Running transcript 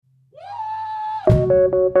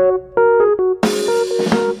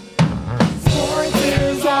Sports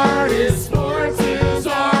is art, is sports is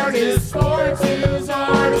art, is sports is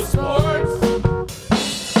art, is sports.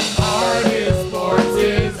 Art is sports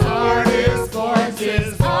is art, is sports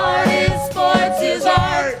is art, is sports is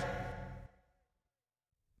art.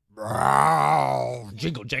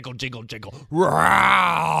 Jingle, jingle, jingle, jingle.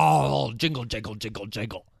 Rawr, jingle, jingle, jingle,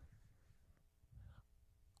 jingle.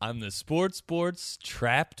 I'm the sports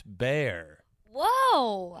trapped bear,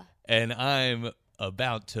 Whoa. and I'm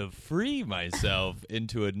about to free myself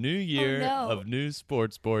into a new year no. of new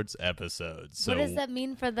sports episodes. So What does that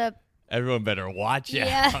mean for the... everyone better watch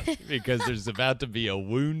Yeah. out because there's about to be a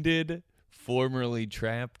wounded, formerly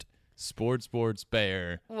trapped sports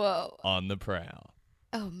bear Whoa. on the prowl.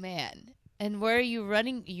 Oh, man. And where are you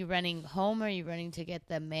running? Are you running home or are you running to get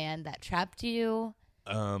the man that trapped you?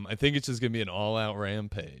 I think it's just going to be an all-out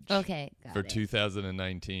rampage. Okay, got For it.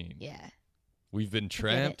 2019. Yeah. We've been I get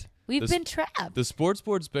trapped. it. We've The been trapped. The sports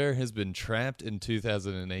bear has been trapped in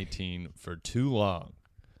 2018 for too long.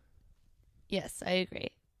 Yes, I agree.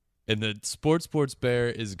 And the sports bear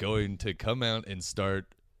is going to come out and start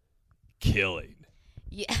killing.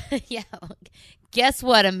 Yeah, yeah. Guess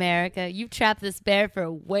what, America? You've trapped this bear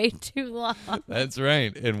for way too long. That's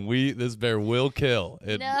right. And this bear will kill.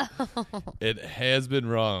 No. It has been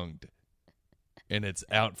wronged. And it's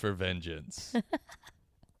out for vengeance.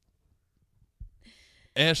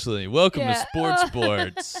 Ashley, welcome Yeah. to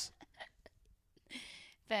Sports.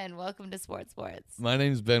 Ben, welcome to Sports. My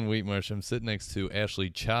name's Ben Wheatmarsh. I'm sitting next to Ashley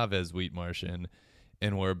Chavez Wheatmarshin,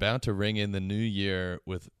 and we're about to ring in the new year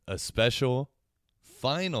with a special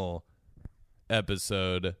final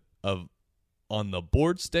episode of On the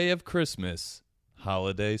Boards Day of Christmas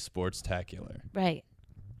Holiday Sportstacular. Right,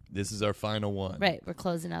 This is our final one. right. We're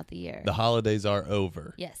closing out the year. The holidays are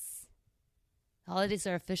over. Yes. Holidays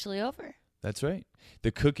are officially over. That's right.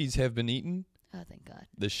 The cookies have been eaten. Oh, thank God.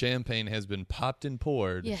 The champagne has been popped and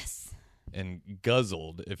poured Yes. and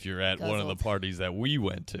guzzled if you're at one of the Guzzled. parties that we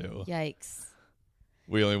went to. Yikes.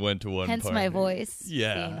 We only went to one Hence party. my voice.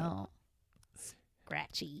 Yeah. Being all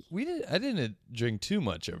scratchy. I didn't drink too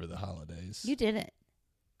much over the holidays. You didn't.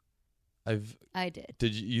 I did.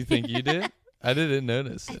 Did you think you did? I didn't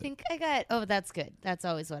notice I it. think I got, oh, that's good. That's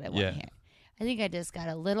always what I want to Yeah. hear. I think I just got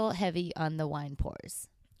a little heavy on the wine pours.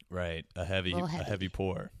 Right, a heavy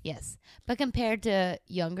pour. Yes. But compared to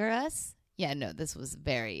younger us, yeah, no, this is a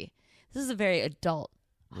very adult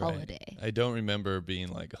holiday. Right. I don't remember being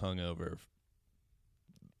like hungover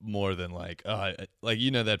more than like like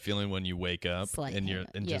you know that feeling when you wake up Slight and you're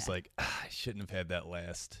hangover, and just yeah. like I shouldn't have had that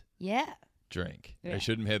last Yeah. drink. Yeah. I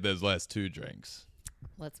shouldn't have had those last two drinks.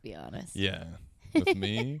 Let's be honest. Yeah, with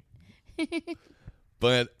me.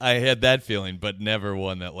 But I had that feeling, but never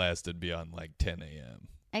one that lasted beyond like 10 a.m.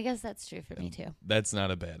 I guess that's true for me too. That's not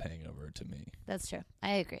a bad hangover to me. That's true.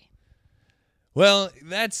 I agree. Well,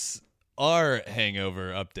 that's our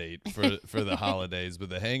hangover update for the holidays, but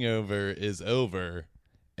the hangover is over,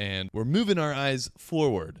 and we're moving our eyes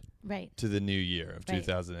forward Right. to the new year of Right.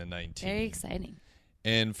 2019. Very exciting.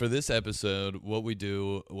 And for this episode, what we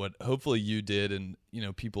do, what hopefully you did and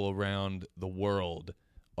people around the world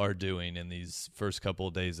are doing in these first couple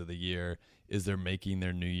of days of the year is they're making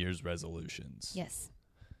their New Year's resolutions. Yes.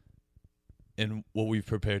 And what we've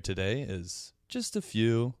prepared today is just a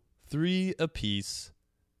few, 3 apiece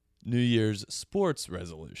New Year's sports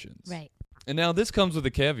resolutions. Right. And now this comes with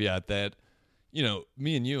a caveat that,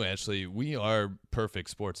 me and you, Ashley, we are perfect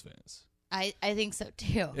sports fans. I think so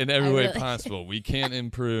too. In every I way really- possible. We can't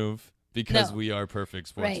improve because No. we are perfect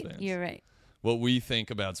sports Right. fans. You're right. What we think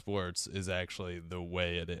about sports is actually the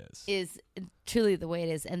way it is. Is truly the way it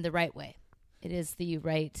is and the right way. It is the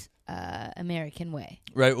right American way.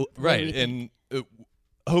 Right, we right. think. And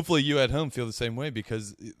hopefully you at home feel the same way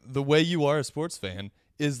because the way you are a sports fan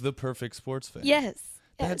is the perfect sports fan. Yes.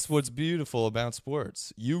 That's what's beautiful about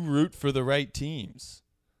sports. You root for the right teams.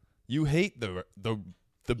 You hate the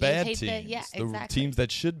bad hate teams, yeah, the exactly. teams that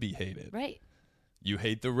should be hated. Right. You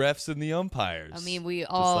hate the refs and the umpires. I mean, we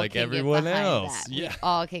all like can everyone get behind else. that. Yeah. We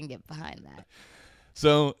all can get behind that.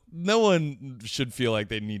 So no one should feel like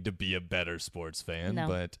they need to be a better sports fan, No.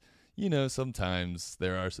 but sometimes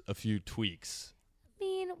there are a few tweaks. I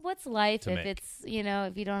mean, what's life To if make. it's,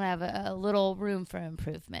 if you don't have a little room for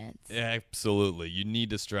improvement? Absolutely. You need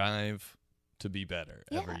to strive to be better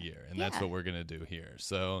Yeah, every year, and that's yeah. what we're going to do here.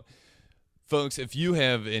 So, folks, if you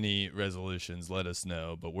have any resolutions, let us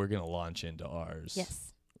know, but we're going to launch into ours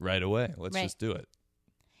Yes. right away. Let's Right. just do it.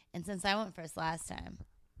 And since I went first last time,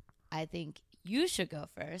 I think you should go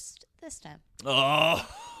first this time. Oh,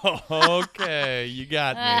 okay. You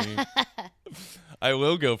got me. I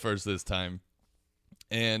will go first this time.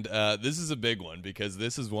 And this is a big one because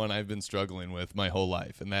this is one I've been struggling with my whole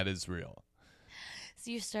life, and that is real.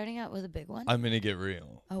 So you're starting out with a big one? I'm going to get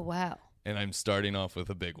real. Oh, wow. And I'm starting off with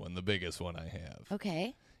a big one, the biggest one I have.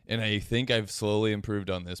 Okay. And I think I've slowly improved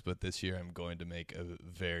on this, but this year I'm going to make a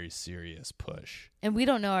very serious push. And we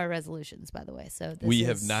don't know our resolutions, by the way. So this We is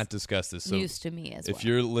have not discussed this. So news to me as well. if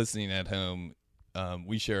you're listening at home,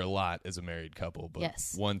 we share a lot as a married couple, but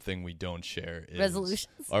Yes. one thing we don't share is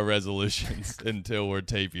Resolutions. our resolutions until we're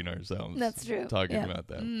taping ourselves. That's true. Talking Yeah. about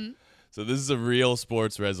them. Mhm. So this is a real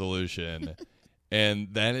sports resolution,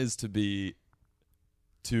 and that is to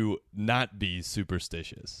not be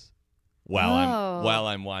superstitious while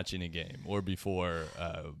I'm watching a game or before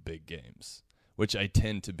big games, which I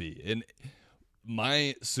tend to be. And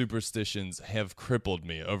my superstitions have crippled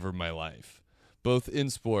me over my life, both in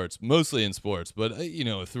sports, mostly in sports, but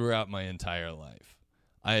throughout my entire life.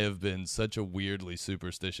 I have been such a weirdly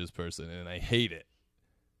superstitious person, and I hate it.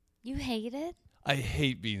 You hate it? I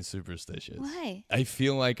hate being superstitious. Why? I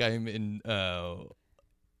feel like I'm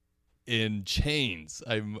in chains.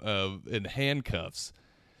 I'm in handcuffs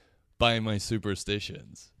by my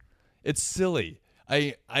superstitions. It's silly.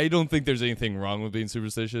 I don't think there's anything wrong with being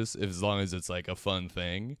superstitious as long as it's like a fun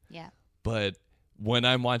thing. Yeah. But when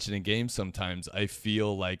I'm watching a game, sometimes I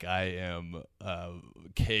feel like I am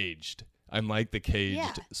caged. I'm like the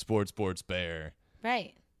caged sports bear,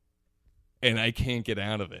 Right. and I can't get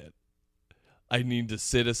out of it. I need to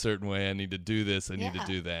sit a certain way. I need to do this. I need to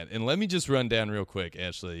do that. And let me just run down real quick,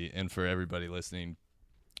 Ashley, and for everybody listening,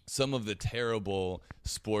 some of the terrible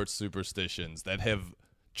sports superstitions that have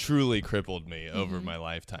truly crippled me over my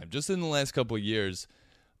lifetime. Just in the last couple of years,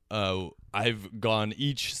 I've gone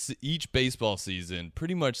each baseball season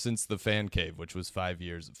pretty much since the Fan Cave, which was 5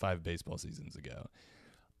 baseball seasons ago.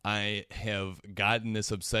 I have gotten this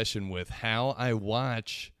obsession with how I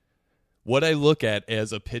watch what I look at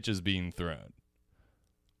as a pitch is being thrown.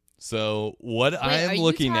 So what I am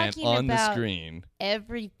looking at on the screen,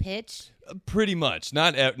 every pitch? pretty much,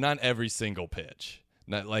 not every single pitch.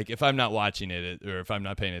 Not like if I'm not watching it or if I'm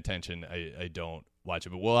not paying attention, I don't watch it.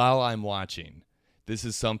 But while I'm watching, this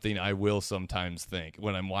is something I will sometimes think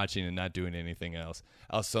when I'm watching and not doing anything else.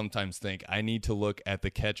 I'll sometimes think I need to look at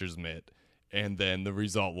the catcher's mitt, and then the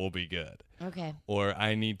result will be good. Okay. Or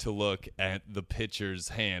I need to look at the pitcher's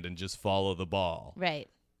hand and just follow the ball. Right.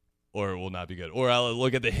 Or it will not be good. Or I'll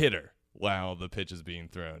look at the hitter while the pitch is being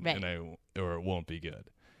thrown, Right. or it won't be good.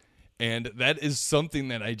 And that is something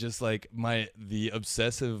that I just like the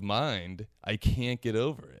obsessive mind. I can't get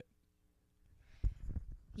over it.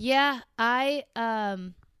 Yeah,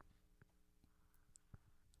 I'm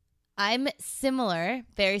similar,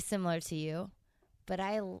 very similar to you, but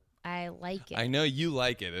I like it. I know you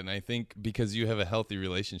like it, and I think because you have a healthy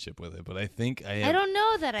relationship with it, but I think I have. I don't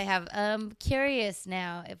know that I have. I'm curious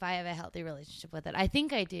now if I have a healthy relationship with it. I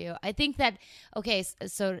think I do. I think that, okay,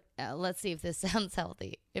 so let's see if this sounds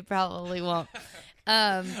healthy. It probably won't.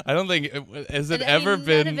 I don't think, has it I mean, ever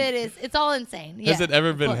been. None of it is, it's all insane. Has Yeah, it ever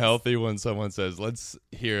of been course. healthy when someone says, let's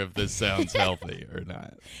hear if this sounds healthy or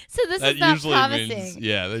not? So this That is not usually promising. means,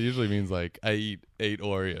 that usually means like I eat 8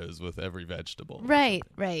 Oreos with every vegetable. Right.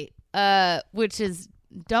 Which is,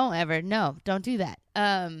 don't do that.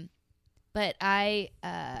 But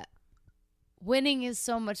winning is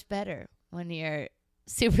so much better when you're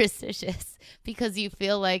superstitious because you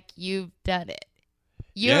feel like you've done it.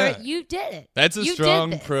 You did it. That's a You did strong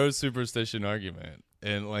this. pro-superstition argument.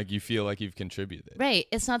 And like you feel like you've contributed. Right.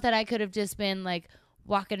 It's not that I could have just been like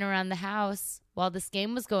walking around the house while this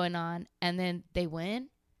game was going on and then they win.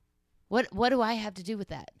 What do I have to do with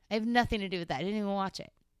that? I have nothing to do with that. I didn't even watch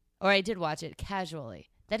it. Or I did watch it casually.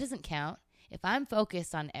 That doesn't count. If I'm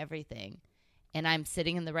focused on everything and I'm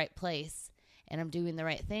sitting in the right place and I'm doing the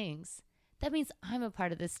right things, that means I'm a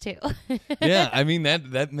part of this too. Yeah, I mean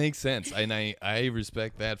that makes sense. And I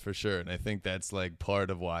respect that for sure. And I think that's like part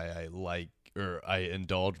of why I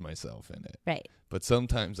indulge myself in it. Right. But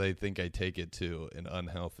sometimes I think I take it to an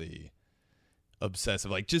unhealthy obsessive,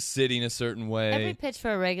 like just sitting a certain way. Every pitch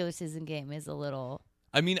for a regular season game is a little.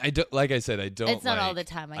 I mean, I don't. Like I said, I don't. It's not all the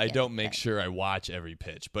time. I get don't it, make but- sure I watch every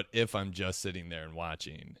pitch. But if I'm just sitting there and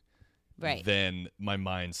watching, Right. then my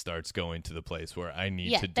mind starts going to the place where I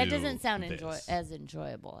need Yeah, to do. that doesn't sound this. as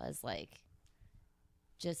enjoyable as like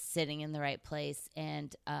just sitting in the right place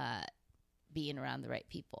and being around the right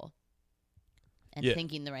people and Yeah.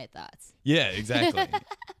 thinking the right thoughts. Yeah, exactly.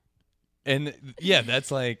 And yeah,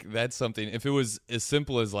 that's something. If it was as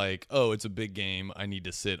simple as like, oh, it's a big game, I need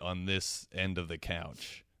to sit on this end of the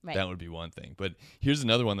couch. Right. That would be one thing. But here's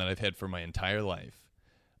another one that I've had for my entire life.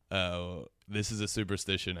 This is a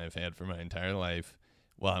superstition I've had for my entire life.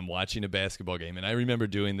 while I'm watching a basketball game, and I remember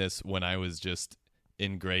doing this when I was just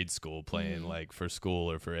in grade school playing like for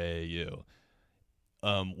school or for AAU.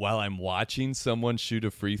 While I'm watching someone shoot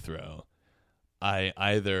a free throw, I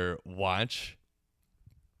either watch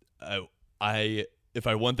if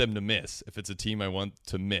I want them to miss, if it's a team I want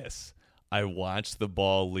to miss, I watch the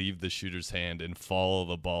ball leave the shooter's hand and follow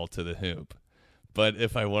the ball to the hoop. But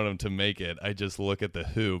if I want them to make it, I just look at the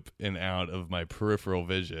hoop and out of my peripheral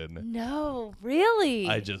vision. No, really?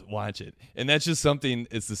 I just watch it. And that's just something,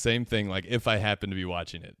 it's the same thing. Like if I happen to be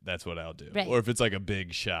watching it, that's what I'll do. Right. Or if it's like a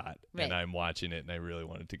big shot Right. and I'm watching it and I really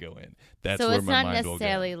want it to go in. That's so where it's my not mind will go.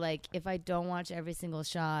 necessarily like if I don't watch every single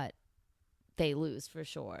shot, they lose for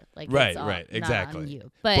sure. Like Right, it's all, right, not exactly. on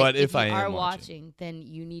you. But, But if if I you am are watching. then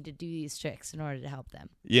you need to do these tricks in order to help them.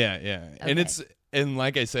 Yeah, yeah. And Okay. and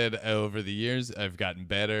like I said, over the years, I've gotten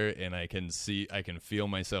better and I can feel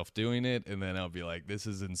myself doing it. And then I'll be like, this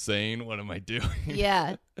is insane. What am I doing?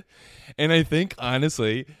 Yeah. And I think,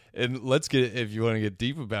 honestly, and if you want to get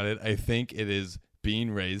deep about it, I think it is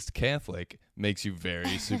being raised Catholic makes you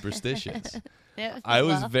very superstitious. Yeah,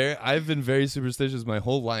 I've been very superstitious my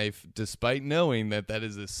whole life, despite knowing that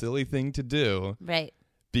is a silly thing to do. Right.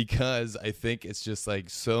 Because I think it's just like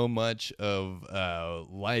so much of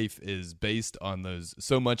life is based on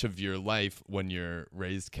so much of your life when you're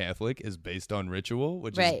raised Catholic is based on ritual,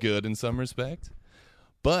 which is Right. good in some respect.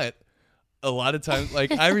 But a lot of times,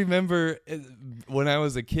 like I remember when I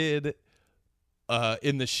was a kid,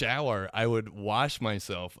 in the shower, I would wash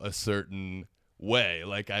myself a certain way.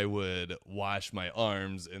 Like I would wash my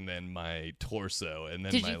arms and then my torso and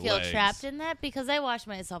then Did my you feel legs. trapped in that? Because I wash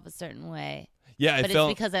myself a certain way. Yeah, I But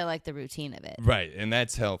felt it's because I like the routine of it. right, and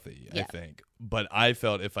that's healthy, I Yeah. think. But I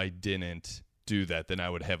felt if I didn't do that, then I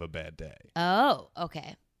would have a bad day, Oh,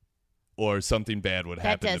 okay. or something bad would That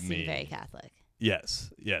happen does to me. seem very Catholic.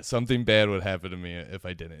 Yes, something bad would happen to me if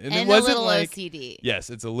I didn't. And And it a wasn't little like OCD. yes,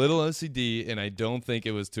 it's a little OCD, and I don't think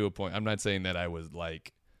it was to a point. I'm not saying that I was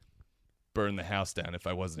like burn the house down if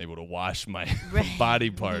I wasn't able to wash my Right. body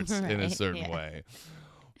parts in a Right, certain yeah. way.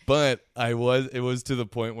 But it was to the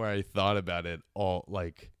point where I thought about it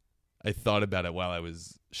I thought about it while I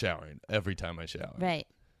was showering, every time I showered. Right.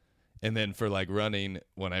 And then for like running,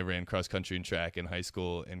 when I ran cross country and track in high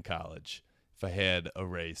school and college, if I had a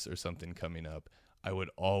race or something coming up, I would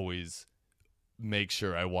always make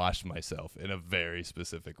sure I washed myself in a very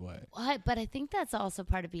specific way. What? But I think that's also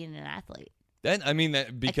part of being an athlete. Then I mean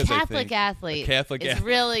that because a I Catholic think athlete a Catholic is athlete.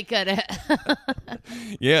 really good at.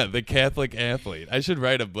 Yeah, the Catholic athlete. I should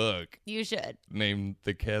write a book You should. named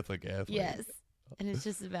The Catholic Athlete. Yes. And it's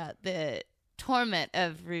just about the torment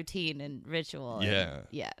of routine and ritual. and- Yeah.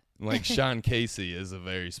 yeah. Like Sean Casey is a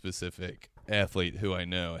very specific athlete who I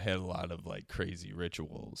know had a lot of like crazy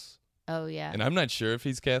rituals. Oh, yeah. And I'm not sure if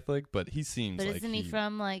he's Catholic, but he seems But like isn't he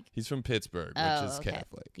from like. he's from Pittsburgh, Oh, which is okay.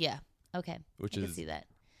 Catholic. Yeah. Okay. Which I can is see that.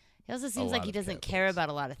 He also seems like lot he of doesn't care Catholics. about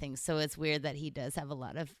a lot of things. So it's weird that he does have a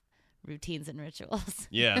lot of routines and rituals.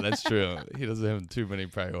 Yeah, that's true. He doesn't have too many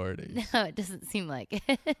priorities. No, it doesn't seem like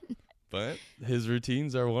it. But his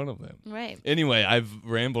routines are one of them. Right. Anyway, I've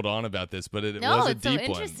rambled on about this, but it No, was a it's so deep one.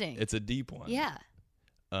 interesting. It's a deep one. Yeah.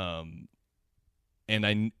 And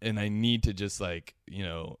I need to just like,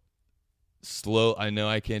 I know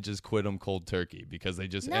I can't just quit them cold turkey because they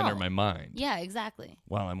just enter No. my mind Yeah, exactly.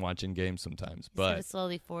 while I'm watching games sometimes. Just gotta But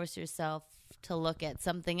slowly force yourself to look at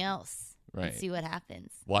something else Right. and see what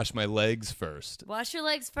happens. wash my legs first. Wash your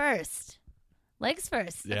legs first. Legs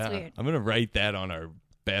first. That's yeah, weird. I'm gonna write that on our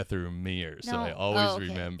bathroom mirror so I No. always Oh, okay.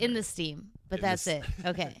 remember. In the steam, but In the that's s- it.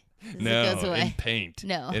 Okay. As no, it goes away. in paint.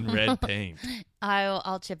 No. in red paint.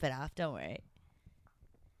 I'll chip it off. Don't worry.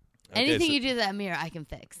 Okay, Anything so- you do to that mirror, I can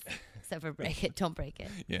fix. Except for break it. Don't break it.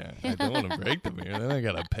 Yeah, I don't want to break the mirror. Then I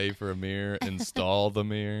gotta pay for a mirror, install the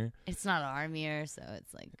mirror. It's not our mirror, so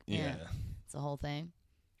it's like, Yeah. it's a whole thing.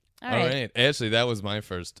 All right. Ashley, that was my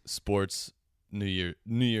first New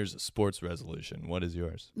Year's sports resolution. What is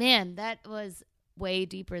yours? Man, that was way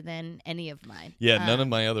deeper than any of mine. Yeah, none of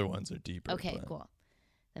my other ones are deeper. Okay, but- cool.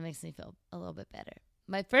 That makes me feel a little bit better.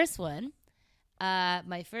 My first one,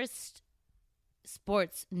 my first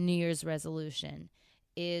sports New Year's resolution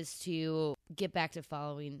is to get back to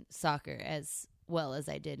following soccer as well as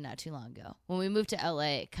I did not too long ago. When we moved to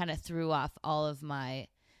LA, it kind of threw off all of my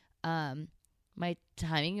my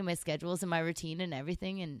timing and my schedules and my routine and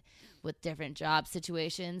everything, and with different job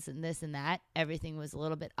situations and this and that, everything was a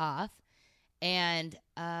little bit off. And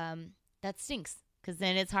that stinks because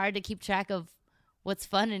then it's hard to keep track of what's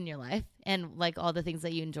fun in your life and like all the things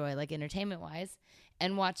that you enjoy, like entertainment wise.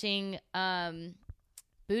 And watching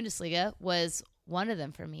Bundesliga was one of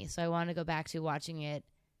them for me. So I want to go back to watching it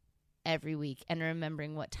every week and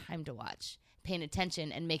remembering what time to watch, paying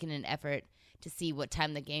attention and making an effort to see what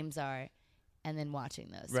time the games are and then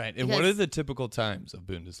watching those. Right. And what are the typical times of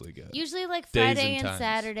Bundesliga? Usually like Days Friday and and times.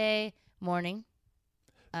 Saturday morning.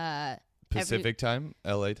 Pacific time?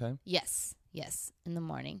 LA time? Yes, in the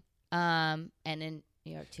morning. And in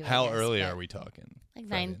New York too. I How guess, early but are we talking? Like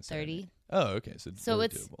Friday and 9:30. Saturday? Oh, okay. So really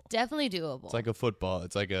It's doable. definitely doable. It's like a football.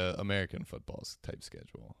 It's like a American football type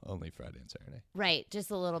schedule. Only Friday and Saturday. Right,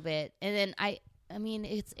 just a little bit. And then I mean,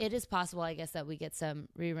 it is possible, I guess, that we get some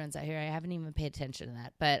reruns out here. I haven't even paid attention to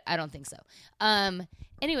that, but I don't think so.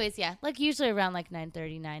 Anyways, yeah, like usually around like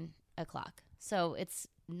 9:30, 9 o'clock. So it's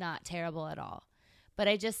not terrible at all. But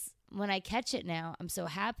when I catch it now, I'm so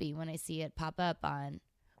happy when I see it pop up on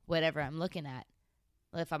whatever I'm looking at.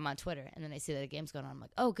 If I'm on Twitter and then I see that a game's going on, I'm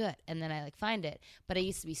like, oh, good. And then I like find it. But I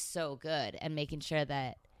used to be so good at making sure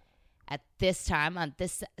that at this time,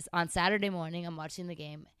 on Saturday morning, I'm watching the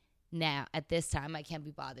game. Now, at this time, I can't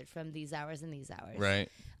be bothered from these hours and these hours. Right.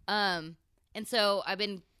 And so I've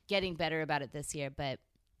been getting better about it this year, but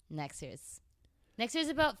next year's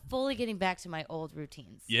about fully getting back to my old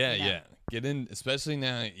routines. Yeah, you know? yeah. Get in, especially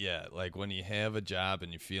now. Yeah, like when you have a job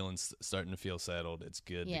and you're starting to feel settled, it's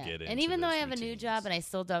good to get in. And even though I have a new job and I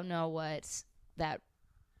still don't know what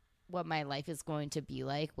my life is going to be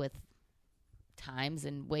like with times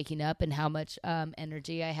and waking up and how much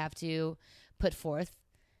energy I have to put forth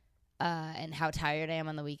and how tired I am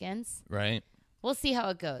on the weekends. Right. We'll see how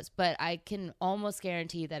it goes, but I can almost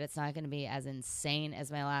guarantee that it's not going to be as insane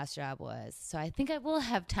as my last job was. So I think I will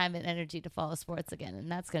have time and energy to follow sports again,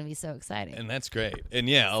 and that's going to be so exciting. And that's great. And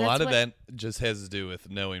yeah, So a that's lot of what- that just has to do with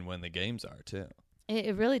knowing when the games are too.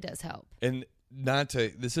 It really does help. And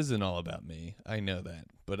this isn't all about me. I know that.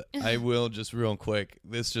 But I will just real quick.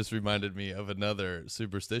 This just reminded me of another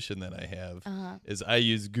superstition that I have is I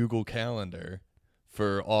use Google Calendar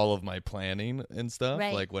for all of my planning and stuff.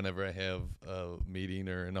 Right. Like whenever I have a meeting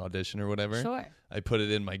or an audition or whatever, Sure. I put it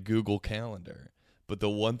in my Google Calendar. But the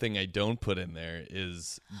one thing I don't put in there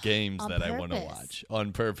is games On that I want to purpose. watch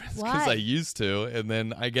on purpose because Why? I used to. And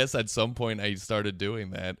then I guess at some point I started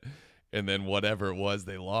doing that. And then whatever it was,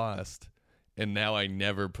 they lost. And now I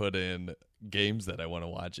never put in games that I want to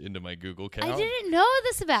watch into my Google Calendar. I didn't know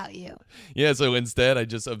this about you. Yeah, so instead I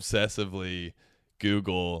just obsessively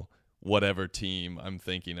Google whatever team I'm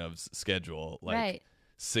thinking of's schedule like Right.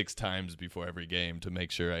 6 times before every game to make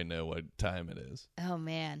sure I know what time it is, Oh,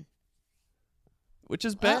 man. which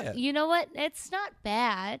is Well, bad. you know what? It's not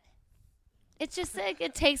bad. It's just like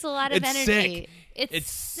it takes a lot of It's energy. sick. It's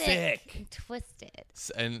It's sick. and twisted.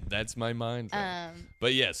 And that's my mind.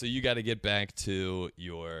 But yeah, so you got to get back to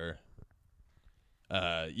your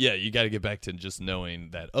you got to get back to just knowing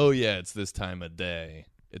that it's this time of day.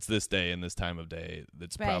 It's this day and this time of day.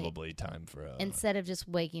 That's Right. probably time for Instead of just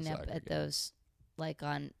waking up soccer at game. those, like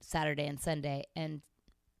on Saturday and Sunday, and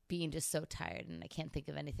being just so tired and I can't think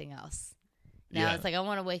of anything else. Now Yeah. it's like I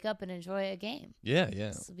want to wake up and enjoy a game. yeah.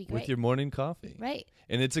 This would be With great. your morning coffee. Right.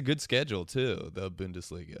 And it's a good schedule too, the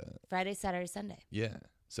Bundesliga. Friday, Saturday, Sunday. Yeah.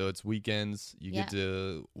 So it's weekends. You Yeah. get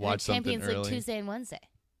to And watch something Champions League early. Tuesday and Wednesday.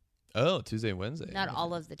 Oh, Tuesday and Wednesday. Not Okay.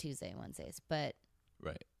 all of the Tuesday and Wednesdays, but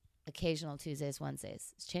Right. occasional Tuesdays,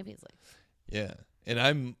 Wednesdays. It's Champions League. Yeah. And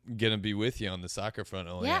I'm going to be with you on the soccer front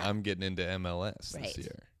only. Yeah. I'm getting into MLS Right. this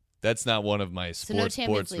year. That's not one of my So no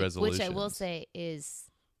Champions sports League, resolutions. which I will say is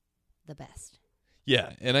the best.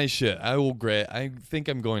 Yeah, and I should. I will I think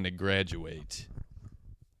I'm going to graduate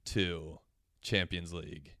to Champions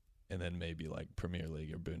League and then maybe like Premier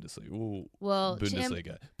League or Bundesliga. Ooh, Well,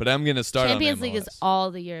 Bundesliga. But I'm going to start Champions on League MLS. is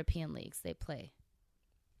all the European leagues they play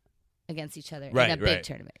against each other Right, in a big right.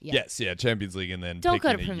 tournament. Yeah. Yes, yeah, Champions League and then Don't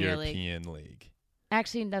go picking to a Premier League. European League.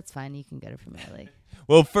 Actually, that's fine. You can go to Premier League.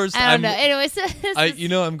 Well, first I don't know. Anyways,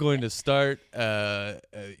 I'm going to start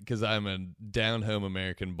because I'm a down home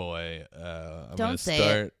American boy. I'm Don't going to say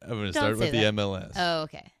start. I'm going to Don't start with say the that. MLS. Oh,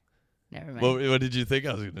 okay. Never mind. What did you think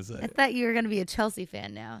I was going to say? I thought you were going to be a Chelsea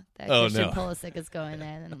fan now. That Oh, Christian no. Pulisic is going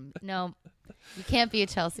there. And no, you can't be a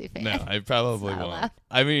Chelsea fan. No, I probably It's not won't. allowed.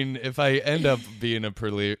 I mean, if I end up being a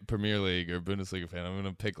Premier League or Bundesliga fan, I'm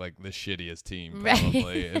going to pick like the shittiest team Right.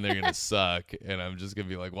 probably, and they're going to suck, and I'm just going to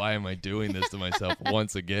be like, why am I doing this to myself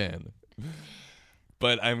once again?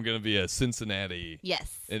 But I'm going to be a Cincinnati,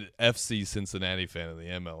 Yes. an FC Cincinnati fan of the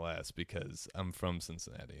MLS because I'm from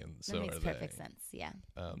Cincinnati, and so that makes are perfect they. sense. Yeah.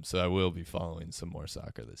 So I will be following some more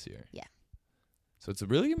soccer this year. Yeah. So it's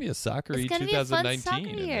really going to be a soccer-y It's gonna be a fun 2019 soccer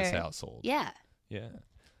in this year. household. Yeah. Yeah.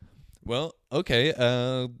 Well, okay.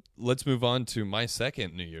 Let's move on to my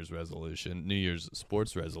second New Year's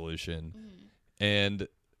sports resolution, and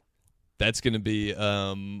that's going to be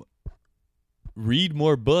read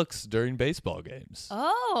more books during baseball games.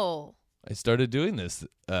 Oh. I started doing this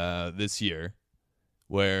this year,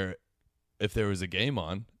 where if there was a game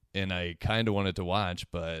on and I kind of wanted to watch,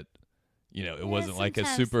 but it wasn't like a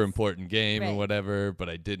sometimes super important game or right. whatever, but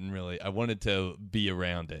I wanted to be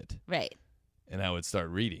around it. Right. And I would start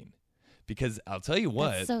reading. Because I'll tell you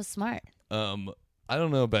what, That's so smart. I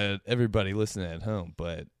don't know about everybody listening at home,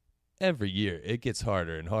 but every year it gets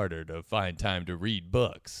harder and harder to find time to read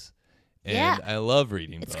books. And Yeah. I love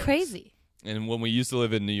reading It's books. crazy. And when we used to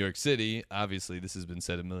live in New York City, obviously this has been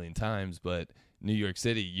said a million times, but New York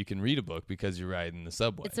City, you can read a book because you're riding the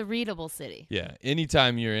subway. It's a readable city. Yeah.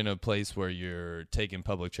 Anytime you're in a place where you're taking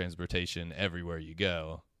public transportation everywhere you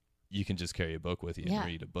go, you can just carry a book with you Yeah. and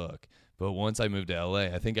read a book. But once I moved to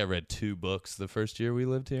LA, I think I read 2 books the first year we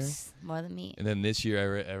lived here. More than me. And then this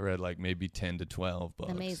year I read like maybe 10 to 12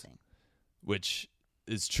 books. Amazing. Which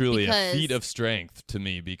is truly Because- a feat of strength to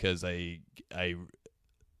me because I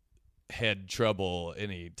had trouble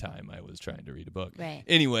any time I was trying to read a book. Right.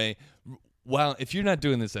 Anyway, while if you're not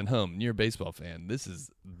doing this at home and you're a baseball fan, this is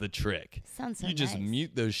the trick. Sounds so You just nice.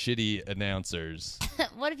 mute those shitty announcers.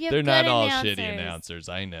 What if you have They're good not all announcers? shitty announcers,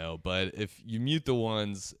 I know, but if you mute the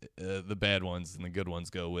ones, the bad ones and the good ones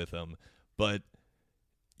go with them. But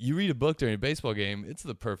you read a book during a baseball game, it's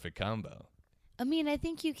the perfect combo. I mean, I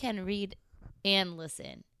think you can read and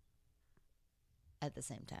listen at the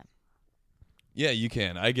same time. Yeah, you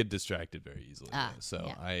can. I get distracted very easily, Ah, so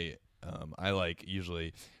yeah. I like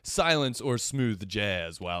usually silence or smooth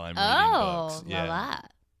jazz while I'm reading Oh, books. la la.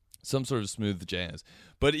 Some sort of smooth jazz.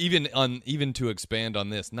 But even to expand on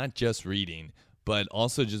this, not just reading, but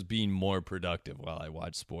also just being more productive while I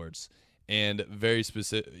watch sports, and very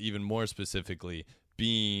specific, even more specifically,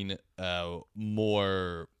 being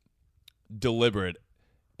more deliberate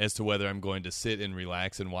as to whether I'm going to sit and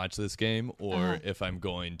relax and watch this game or if I'm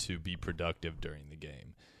going to be productive during the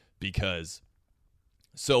game. Because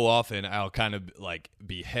so often I'll kind of like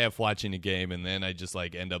be half watching a game and then I just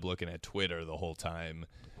like end up looking at Twitter the whole time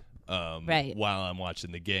Right. while I'm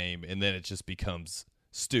watching the game, and then it just becomes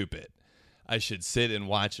stupid. I should sit and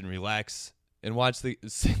watch and relax and watch the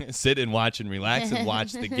sit and watch and relax and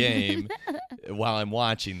watch the game while I'm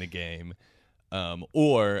watching the game.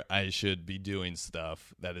 Or I should be doing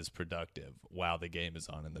stuff that is productive while the game is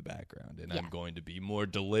on in the background. And I'm Yeah. going to be more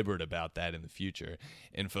deliberate about that in the future.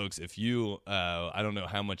 And folks, if you, I don't know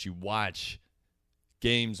how much you watch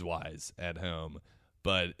games-wise at home,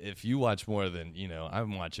 but if you watch more than,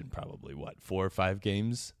 I'm watching probably, 4 or 5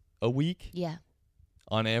 games a week Yeah.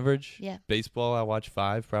 on average? Yeah. Baseball, I watch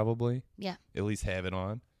 5 probably. Yeah. At least have it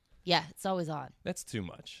on. Yeah. It's always on. That's too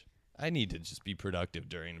much. I need to just be productive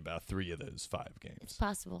during about 3 of those 5 It's games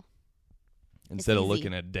possible. instead of easy.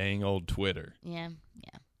 looking at dang old Twitter. Yeah.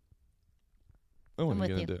 Yeah. Oh, what I'm am I with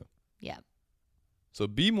going you. to do? Yeah. So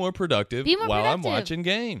be more productive Be more while I'm productive. watching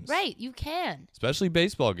games. Right. You can. Especially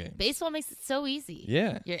baseball games. Baseball makes it so easy.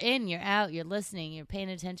 Yeah. You're in, you're out, you're listening, you're paying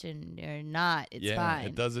attention, you're not. It's yeah, fine.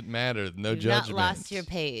 it doesn't matter. No You've judgment. not lost your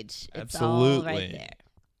page. It's Absolutely. all right there.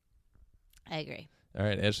 I agree. All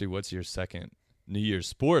right, Ashley, what's your second New Year's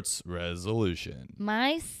sports resolution?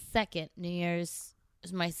 My second New Year's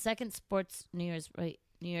sports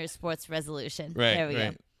resolution. Right, There we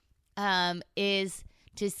right. go. Is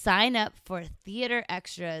to sign up for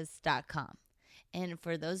theaterextras.com. And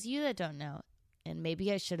for those of you that don't know, and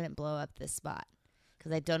maybe I shouldn't blow up this spot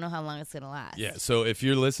because I don't know how long it's going to last. Yeah, so if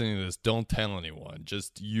you're listening to this, don't tell anyone.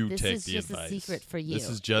 Just you This take is the just a advice. secret for you This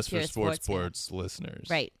is just if you're for a sports sports listeners.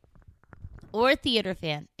 Right. Or a theater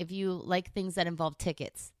fan. If you like things that involve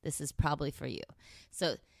tickets, this is probably for you.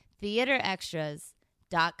 So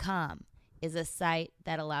theaterextras.com is a site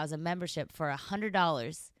that allows a membership for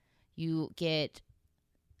 $100. You get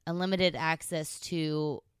unlimited access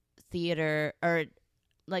to theater or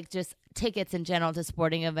like just tickets in general to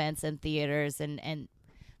sporting events and theaters and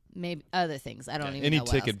maybe other things. I don't even Any know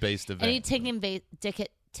what else. ticket-based event. Any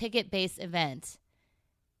ticket-based event,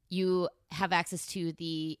 you have access to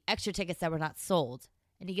the extra tickets that were not sold,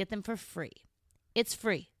 and you get them for free. It's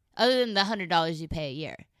free, other than the $100 you pay a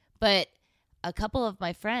year. But a couple of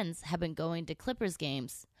my friends have been going to Clippers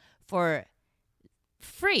games for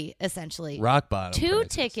free, essentially. Rock bottom. 2 prices.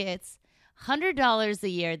 tickets, $100 a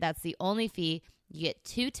year. That's the only fee. You get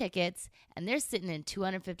 2 tickets, and they're sitting in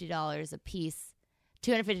 $250 a piece,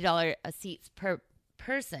 $250 a seats per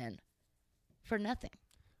person for nothing.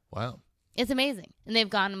 Wow. It's amazing. And they've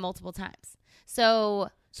gone multiple times. So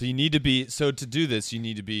So you need to be to do this, you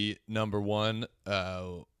need to be number one,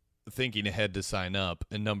 thinking ahead to sign up,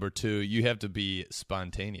 and number two, you have to be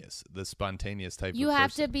spontaneous. The spontaneous type. You of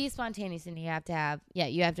have person. to be spontaneous, and you have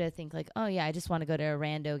to think like, oh yeah, I just want to go to a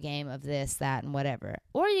rando game of this, that, and whatever.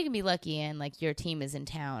 Or you can be lucky and like your team is in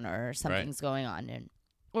town or something's going on,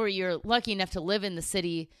 or you're lucky enough to live in the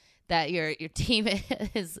city that your team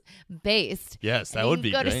is based. Yes, that and would you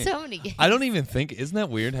be can go great. to so many games. I don't even think. Isn't that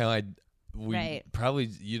weird? How Right. probably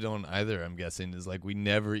you don't either. I'm guessing is like we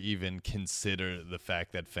never even consider the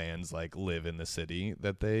fact that fans like live in the city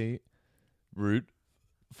that they root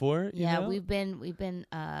for. You Yeah, know? we've been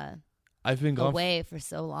I've been gone away for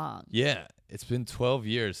so long. Yeah, it's been 12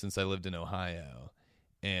 years since I lived in Ohio,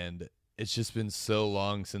 and it's just been so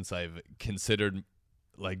long since I've considered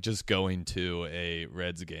like just going to a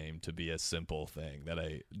Reds game to be a simple thing that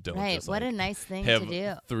I don't Right. just What like, a nice thing have to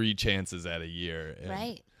do. 3 chances at a year and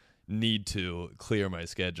Right. need to clear my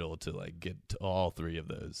schedule to like get to all 3 of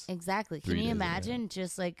those. Exactly. 3 Can you days in a row. imagine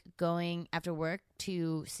just like going after work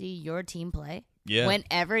to see your team play Yeah.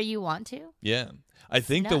 whenever you want to? Yeah. I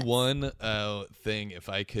think the nuts. one thing, if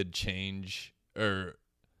I could change, or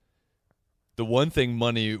the one thing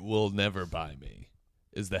money will never buy me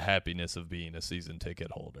is the happiness of being a season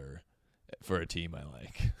ticket holder for a team I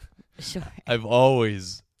like. Sure. I've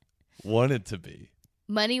always wanted to be.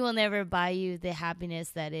 Money will never buy you the happiness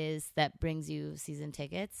that brings you season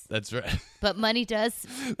tickets, That's right. but money does.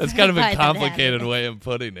 That's kind of a provide that complicated happiness. way of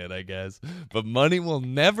putting it, I guess. But money will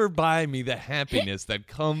never buy me the happiness that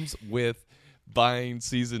comes with buying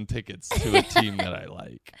season tickets to a team that I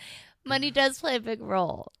like. Money does play a big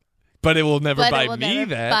role, But it will never but buy it will me never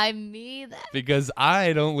that buy me that. because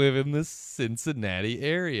I don't live in the Cincinnati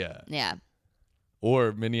area Yeah.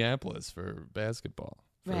 or Minneapolis for basketball,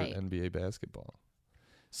 for Right. NBA basketball.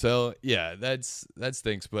 So, yeah, that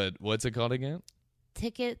stinks. But what's it called again?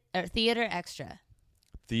 Ticket or theater extra.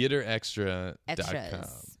 TheaterExtra.com.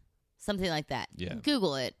 Extras. Something like that. Yeah.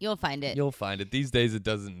 Google it. You'll find it. You'll find it. These days, it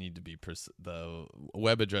doesn't need to be the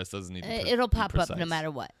web address doesn't need to. It'll be pop up no precise. matter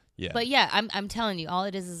what. Yeah, But yeah, I'm telling you, all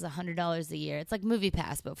it is $100 a year. It's like Movie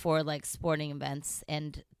Pass, but for like sporting events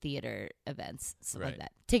and theater events, stuff Right. like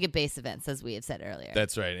that. Ticket-based events, as we have said earlier.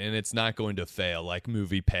 that's right, and it's not going to fail like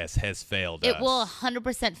Movie Pass has failed. It us. will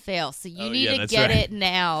 100% fail, so you Oh, need yeah, to that's get right. it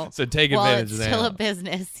now. So take while advantage it's now. still a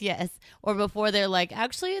business, yes. Or before they're like,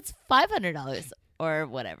 actually, it's $500 or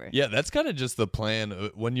whatever. Yeah, that's kind of just the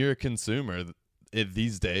plan. When you're a consumer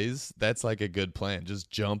these days, that's like a good plan.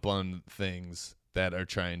 Just jump on things that are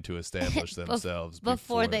trying to establish themselves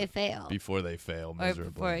before they fail. Before they fail Or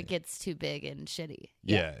miserably. before it gets too big and shitty.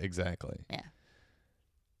 Yeah, exactly. Yeah.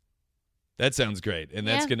 That sounds great, and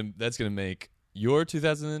that's Yeah. gonna make your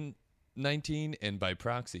 2019 and by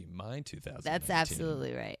proxy my 2019. That's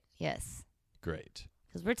absolutely right. Yes. great.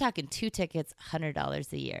 Because we're talking 2 tickets,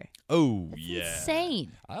 $100 a year. Oh That's yeah,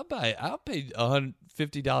 insane. I'll pay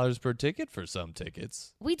 $150 per ticket for some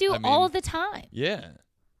tickets. We do I mean, all the time. Yeah,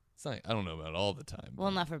 it's not. I don't know about all the time.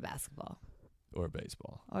 Well, not for basketball or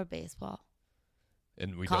baseball, or baseball.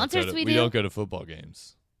 and we Concerts don't go to, we we do? don't go to football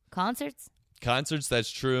games. Concerts? Concerts,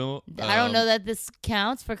 that's true. I don't know that this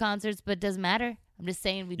counts for concerts, but it doesn't matter. I'm just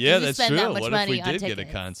saying we Yeah, do that's spend true. that much What if money we on did tickets. get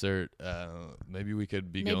a concert? Maybe we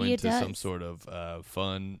could be Maybe going it to some does. sort of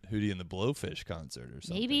fun Hootie and the Blowfish concert or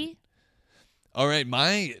something. Maybe. All right,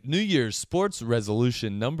 my New Year's sports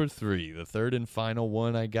resolution number 3, the third and final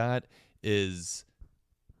one I got is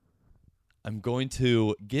I'm going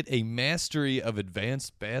to get a mastery of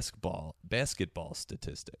advanced basketball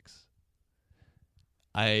statistics.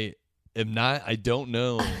 I don't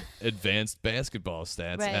know advanced basketball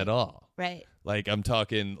stats Right. at all. Right. Like I'm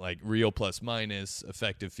talking like real plus minus,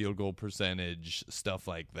 effective field goal percentage, stuff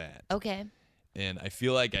like that. Okay. And I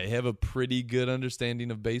feel like I have a pretty good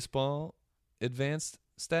understanding of baseball advanced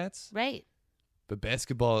stats, Right. but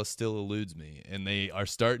basketball still eludes me, and they are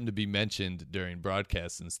starting to be mentioned during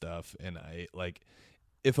broadcasts and stuff, and I like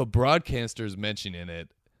if a broadcaster is mentioning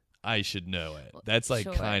it, I should know it. That's like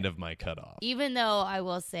Sure. kind of my cutoff. Even though I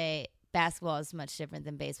will say basketball is much different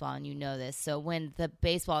than baseball, and you know this. So when the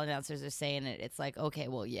baseball announcers are saying it, it's like, okay,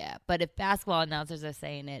 well, yeah. But if basketball announcers are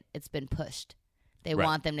saying it, it's been pushed. They Right.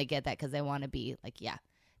 want them to get that because they want to be like, yeah,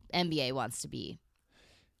 NBA wants to be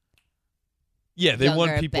Yeah, they want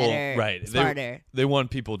younger, people better, right. smarter. They want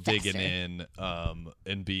people digging faster. in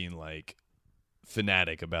and being like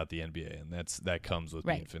fanatic about the NBA, and that comes with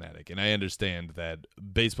being Right. fanatic. And I understand that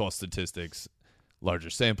baseball statistics, larger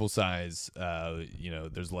sample size,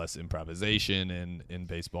 there's less improvisation in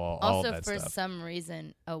baseball, all Also, that for stuff. some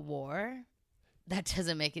reason, a war, that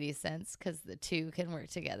doesn't make any sense because the two can work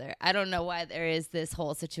together. I don't know why there is this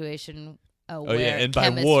whole situation Oh where yeah, and by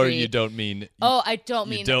chemistry, war you don't mean. Oh, I don't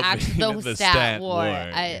you mean don't actual mean the stat, stat war. war,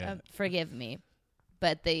 I yeah. forgive me,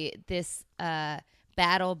 but this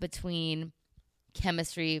battle between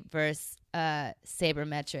chemistry versus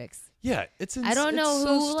sabermetrics. Yeah, it's. I don't know it's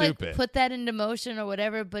so who stupid. put that into motion or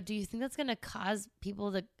whatever, but do you think that's going to cause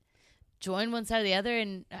people to join one side or the other?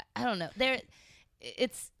 And I don't know.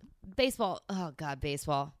 It's baseball. Oh God,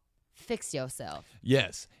 baseball. Fix yourself.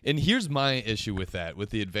 Yes, and here's my issue with that, with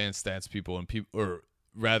the advanced stats people and people, or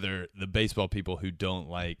rather, the baseball people who don't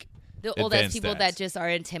like The old ass advanced people stats. that just are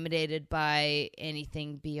intimidated by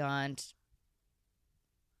anything beyond.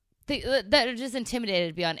 That are just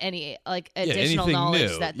intimidated beyond any additional anything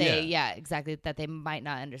knowledge new, that they yeah. exactly that they might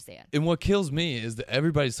not understand. And what kills me is that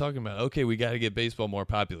everybody's talking about, okay, we got to get baseball more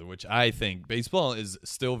popular, which I think baseball is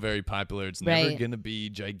still very popular. It's never Right. going to be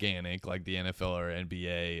gigantic like the NFL or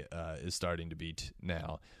NBA is starting to be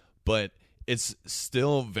now. But it's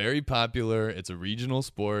still very popular. It's a regional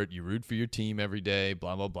sport. You root for your team every day,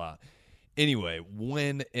 blah, blah, blah. Anyway,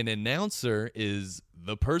 when an announcer is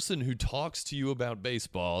the person who talks to you about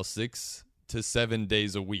baseball 6 to 7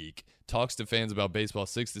 days a week, talks to fans about baseball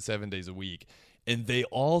 6 to 7 days a week, and they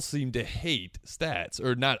all seem to hate stats,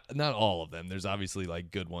 or not all of them. There's obviously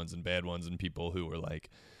like good ones and bad ones and people who are like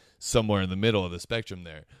somewhere in the middle of the spectrum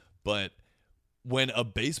there. But when a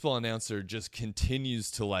baseball announcer just continues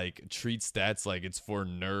to like treat stats like it's for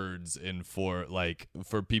nerds and for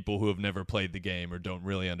people who have never played the game or don't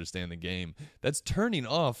really understand the game, that's turning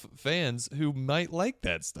off fans who might like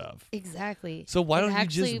that stuff. Exactly. So why It don't you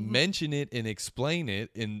actually- just mention it and explain it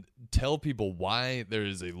and tell people why there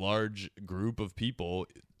is a large group of people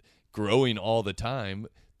growing all the time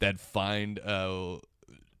that find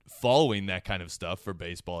following that kind of stuff for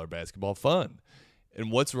baseball or basketball fun?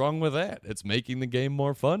 And what's wrong with that? It's making the game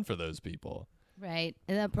more fun for those people. Right.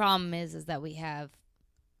 And the problem is that we have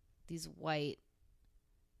these white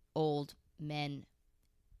old men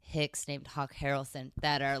hicks named Hawk Harrelson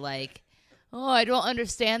that are like, oh, I don't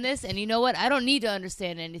understand this. And you know what? I don't need to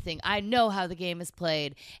understand anything. I know how the game is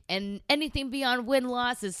played. And anything beyond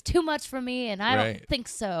win-loss is too much for me, and I Right. don't think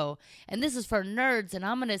so. And this is for nerds, and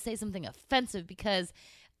I'm going to say something offensive because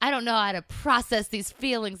I don't know how to process these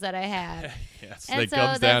feelings that I have. Yes, And it so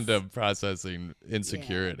comes down to that's- processing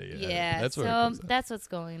insecurity. Yeah. That's where it so comes down. that's what's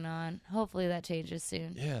going on. Hopefully that changes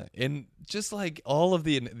soon. Yeah, and just like all of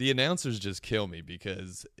the announcers just kill me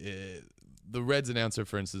because the Reds announcer,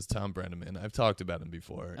 for instance, Tom Brenneman, I've talked about him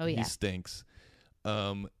before. Oh, yeah. He stinks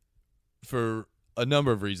for a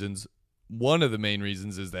number of reasons. One of the main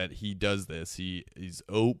reasons is that he does this. He's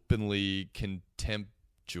openly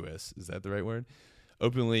contemptuous. Is that the right word?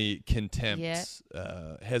 Openly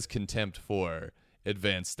has contempt for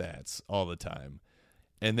advanced stats all the time.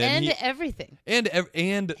 And then Everything.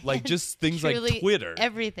 and like just things like Truly Twitter.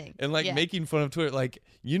 Everything. And like Yeah. making fun of Twitter. Like,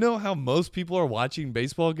 you know how most people are watching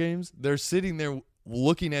baseball games? They're sitting there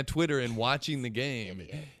looking at Twitter and watching the game.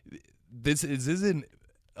 This isn't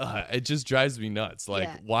it just drives me nuts. Like,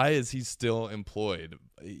 Yeah. why is he still employed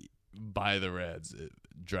by the Reds? It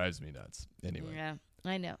drives me nuts. Anyway. Yeah,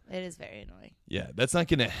 I know. It is very annoying. Yeah, that's not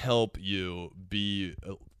going to help you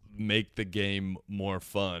make the game more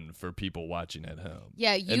fun for people watching at home.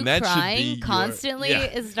 Yeah, you And that should be crying your- constantly yeah.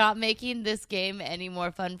 is not making this game any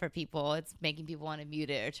more fun for people. It's making people want to mute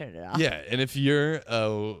it or turn it off. Yeah, and if you're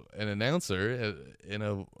an announcer and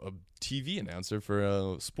a TV announcer for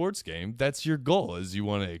a sports game, that's your goal, is you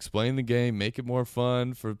want to explain the game, make it more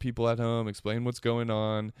fun for people at home, explain what's going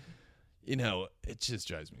on. You know, it just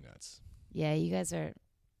drives me nuts. Yeah, you guys are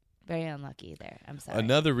very unlucky there. I'm sorry.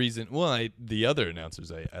 Another reason, the other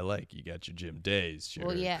announcers I like, you got your Jim Days, your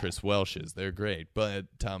Well, yeah. Chris Welsh's, they're great, but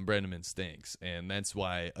Tom Brenneman stinks, and that's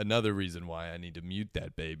another reason why I need to mute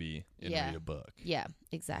that baby and Yeah. read a book. Yeah,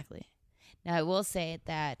 exactly. Now, I will say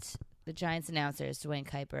that the Giants announcers, Dwayne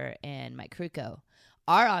Kuiper and Mike Krukow,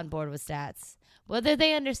 are on board with stats. Whether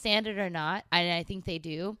they understand it or not, and I think they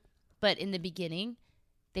do, but in the beginning,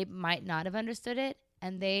 they might not have understood it,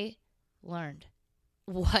 and they learned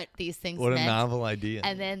what these things What meant. a novel idea.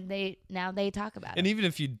 And then they talk about And it. even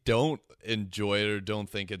if you don't enjoy it or don't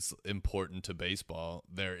think it's important to baseball,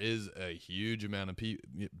 there is a huge amount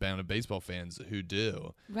of baseball fans who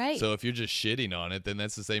do. Right. So if you're just shitting on it, then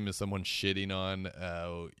that's the same as someone shitting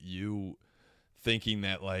on you thinking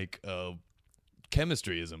that like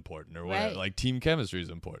chemistry is important or whatever, Right. like team chemistry is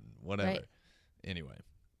important, whatever. Right. Anyway,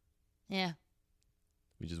 Yeah.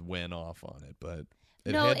 we just went off on it, but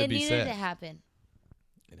it No, had to it be needed said. to happen.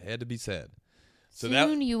 It had to be said. So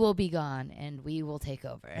Soon you will be gone, and we will take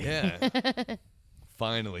over. Yeah.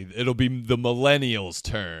 Finally, it'll be the millennials'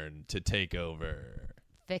 turn to take over.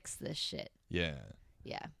 Fix this shit. Yeah.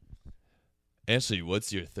 Yeah. Ashley,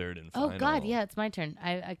 what's your third and final? Oh God, yeah, it's my turn.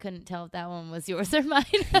 I couldn't tell if that one was yours or mine.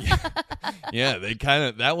 Yeah,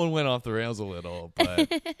 that one went off the rails a little,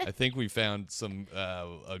 but I think we found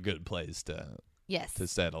a good place to Yes,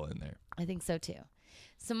 settle in there. I think so too.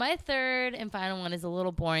 So my third and final one is a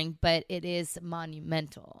little boring, but it is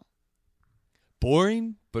monumental.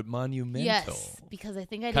 Boring, but monumental. Yes, because I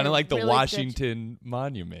think I did kind of like the really Washington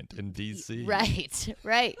Monument in D.C. Right.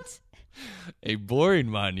 A boring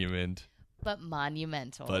monument, But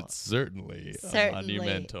monumental. but certainly a Certainly.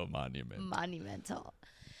 monumental monument. Monumental.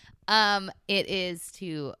 It is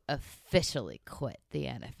to officially quit the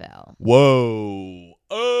NFL. Whoa.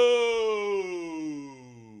 Oh.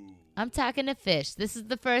 I'm talking to fish. This is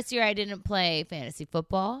the first year I didn't play fantasy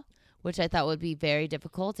football, which I thought would be very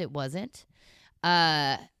difficult. It wasn't.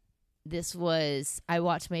 I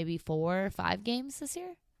watched maybe 4 or 5 games this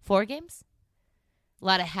year. 4 games. A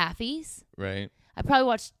lot of halfies. Right. I probably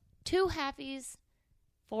watched 2 halfies,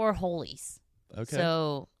 4 holies. Okay.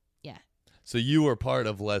 So, yeah. So you were part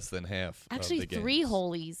of less than half Actually, of the 3 games.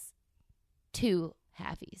 holies, 2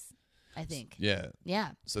 halfies, I think. Yeah.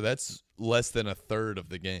 Yeah. So that's less than a third of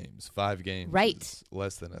the games. 5 games. Right. Is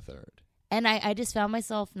less than a third. And I just found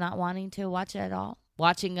myself not wanting to watch it at all.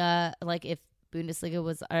 Watching, like, if Bundesliga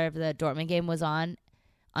was, or if the Dortmund game was on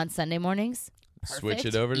Sunday mornings. Switch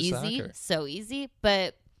Perfect, it over to easy, soccer. so easy.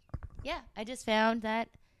 But, yeah, I just found that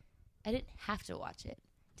I didn't have to watch it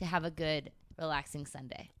to have a good, relaxing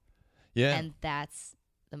Sunday. Yeah. And that's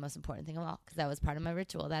the most important thing of all, because that was part of my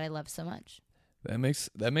ritual that I love so much. That makes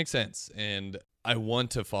sense. And I want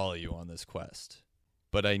to follow you on this quest.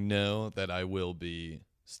 But I know that I will be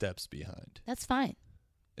steps behind. That's fine.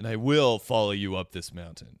 And I will follow you up this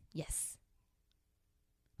mountain. Yes.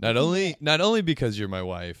 Not only because you're my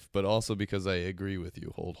wife, but also because I agree with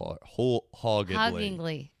you wholeheartedly.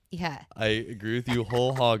 Hoggingly. Yeah. I agree with you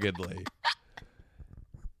wholeheartedly.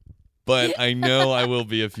 But I know I will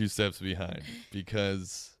be a few steps behind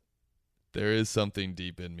because there is something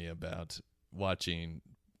deep in me about watching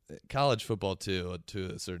college football too, to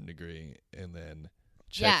a certain degree, and then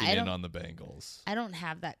checking in on the Bengals. I don't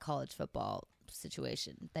have that college football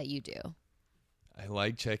situation that you do. I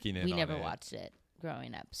like checking in We on never it. watched it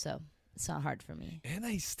growing up, so it's not hard for me. And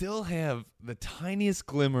I still have the tiniest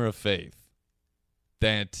glimmer of faith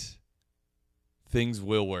that things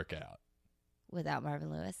will work out. Without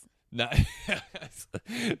Marvin Lewis. Not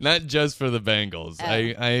just for the Bengals. Oh.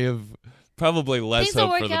 I have probably less Things will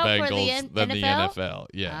hope for work the out for Bengals the than the NFL? NFL.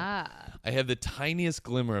 Yeah. Ah. I have the tiniest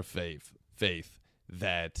glimmer of faith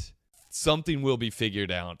that something will be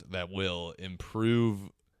figured out that will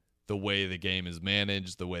improve the way the game is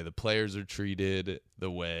managed, the way the players are treated, the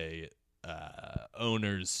way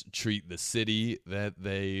owners treat the city that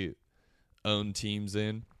they own teams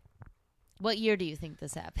in. What year do you think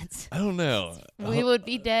this happens? I don't know. We would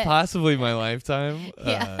be dead. Possibly my lifetime.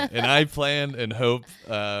 Yeah. And I plan and hope,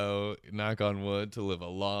 knock on wood, to live a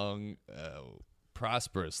long,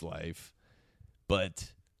 prosperous life.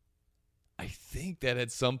 But I think that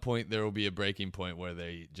at some point there will be a breaking point where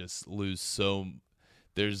they just lose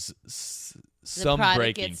there's some the product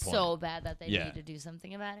breaking gets point. so bad that they Yeah. need to do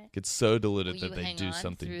something about it. Gets so diluted Will that you they hang do on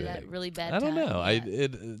something through big. that really bad I don't time? know. Yeah.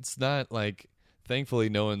 It's not like, thankfully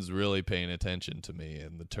no one's really paying attention to me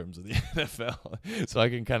in the terms of the NFL, so I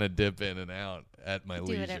can kind of dip in and out at my Do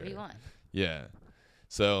leisure. whatever you want. Yeah.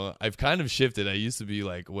 So I've kind of shifted. I used to be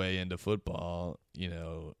like way into football.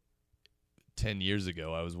 10 years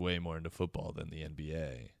ago I was way more into football than the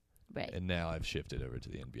NBA. Right. And now I've shifted over to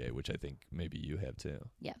the NBA, which I think maybe you have too.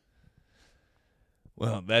 Yeah.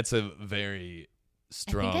 Well, that's a very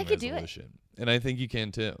strong I could do it. resolution. And I think you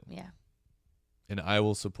can too. Yeah. And I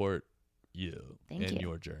will support you Thank in you.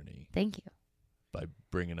 your journey Thank you. by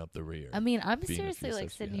bringing up the rear. I mean, I'm being a seriously few like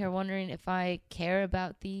steps sitting behind. here wondering if I care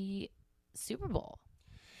about the Super Bowl.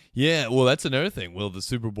 Yeah, well, that's another thing. Will the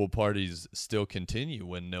Super Bowl parties still continue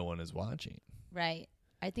when no one is watching? Right.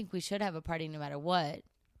 I think we should have a party no matter what.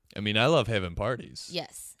 I mean, I love having parties.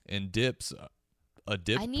 Yes. And dips. A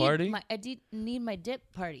dip I need party? need my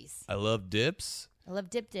dip parties. I love dips. I love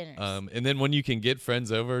dip dinners. And then when you can get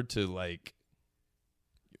friends over to, like,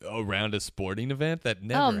 around a sporting event, that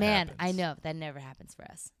never oh man, happens. I know that never happens for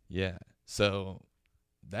us. Yeah. So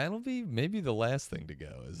that'll be maybe the last thing to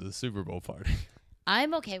go is a Super Bowl party.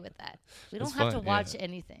 I'm okay with that. We don't That's have fine, to watch yeah.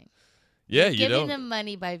 anything. Yeah, We're you giving don't. them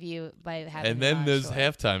money by having And them then on there's shore.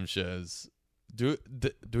 halftime shows. Do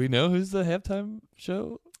we know who's the halftime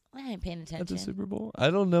show I ain't paying at the attention. Super Bowl? I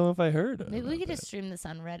don't know if I heard. Maybe we about could that. just stream this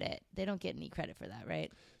on Reddit. They don't get any credit for that,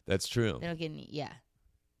 right? That's true. They don't get any. Yeah.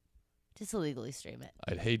 Just illegally stream it.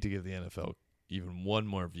 I'd hate to give the NFL even one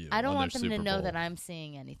more view. I don't on want their them to Super know Bowl that I'm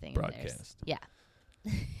seeing anything broadcast. in theirs. Yeah.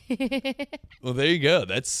 Well, there you go.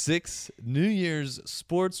 That's 6 New Year's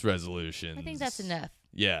sports resolutions. I think that's enough.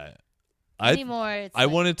 Yeah. Any more, it's I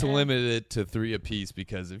like, wanted to limit it to 3 apiece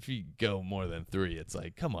because if you go more than 3, it's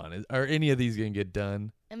like, come on, are any of these going to get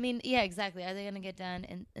done? I mean, yeah, exactly. Are they going to get done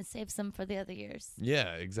and save some for the other years?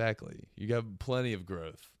 Yeah, exactly. You got plenty of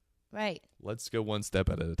growth. Right. Let's go one step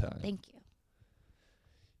at a time. Thank you.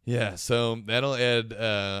 Yeah, so that'll add.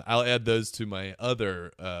 I'll add those to my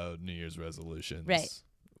other New Year's resolutions, Right.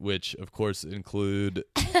 Which, of course, include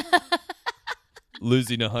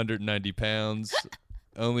losing 190 pounds,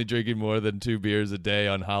 only drinking more than 2 beers a day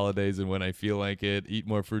on holidays and when I feel like it, eat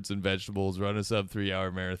more fruits and vegetables, run a sub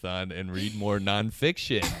 3-hour marathon, and read more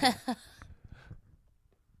nonfiction.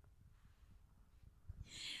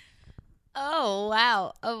 Oh,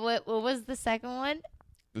 wow. What was the second one?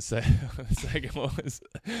 The second one was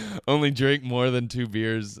only drink more than 2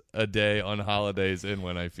 beers a day on holidays and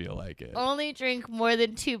when I feel like it. Only drink more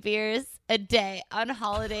than 2 beers a day on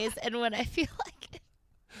holidays and when I feel like it.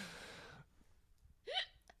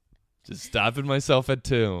 Just stopping myself at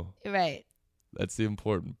 2. Right. That's the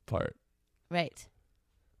important part. Right.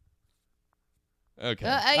 Okay.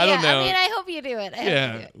 Yeah, I don't know. I mean, I hope you do it. I hope you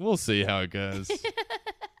Yeah, do it. we'll see how it goes.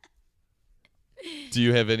 Do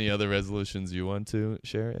you have any other resolutions you want to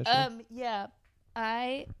share, Ashley? Yeah.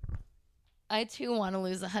 I too want to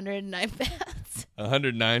lose 109 pounds.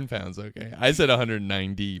 109 pounds, okay. I said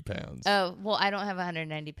 190 pounds. Oh, well, I don't have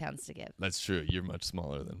 190 pounds to give. That's true. You're much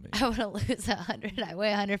smaller than me. I want to lose 100. I weigh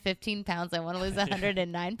 115 pounds. I want to lose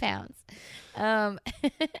 109 pounds.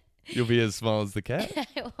 You'll be as small as the cat?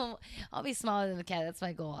 I'll be smaller than the cat. That's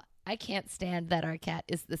my goal. I can't stand that our cat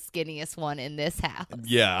is the skinniest one in this house.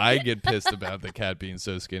 Yeah, I get pissed about the cat being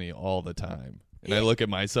so skinny all the time. And I look at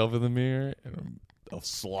myself in the mirror and I'm a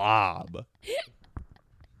slob.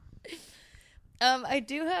 I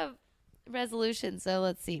do have resolutions, so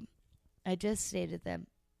let's see. I just stated them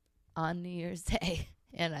on New Year's Day,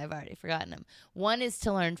 and I've already forgotten them. One is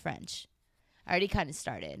to learn French. I already kind of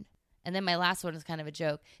started. And then my last one is kind of a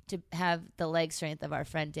joke, to have the leg strength of our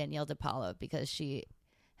friend Danielle DePaulo, because she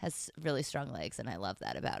has really strong legs, and I love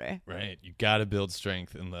that about her. Right. You got to build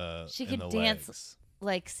strength in the She in can the dance legs.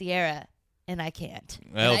 like Sierra, and I can't.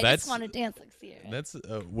 Well, And I that's- just want to dance like Sierra. That's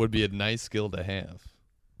would be a nice skill to have.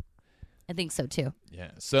 I think so, too.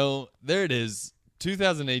 Yeah. So there it is.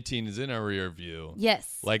 2018 is in our rear view.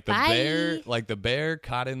 Yes. Like the Bye. bear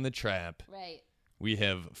caught in the trap. Right. We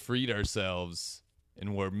have freed ourselves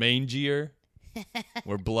and we're mangier.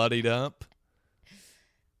 We're bloodied up.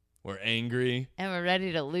 We're angry. And we're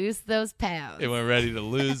ready to lose those pounds. And we're ready to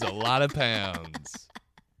lose a lot of pounds.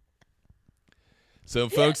 So,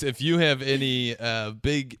 folks, if you have any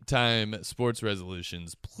big-time sports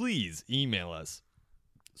resolutions, please email us,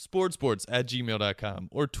 sportsports@gmail.com,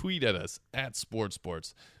 or tweet at us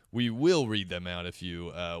 @sportsports. We will read them out if you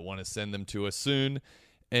want to send them to us soon.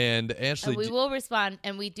 And Ashley, We will respond,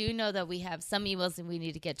 and we do know that we have some emails that we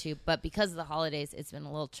need to get to, but because of the holidays, it's been a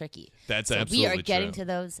little tricky. that's So absolutely we are getting true. to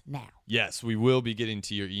those now. Yes, we will be getting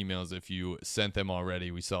to your emails if you sent them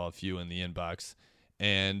already. We saw a few in the inbox.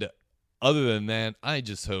 And other than that, I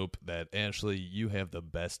just hope that, Ashley, you have the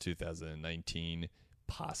best 2019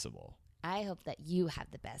 possible. I hope that you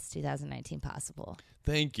have the best 2019 possible.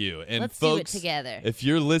 Thank you. And Let's do it folks, together. if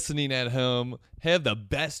you're listening at home, have the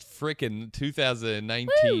best frickin'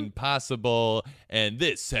 2019 possible. And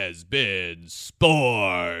this has been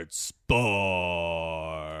Sports. Sports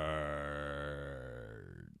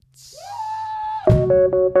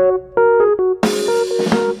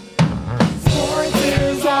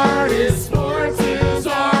is art, sports is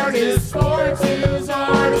art, sports is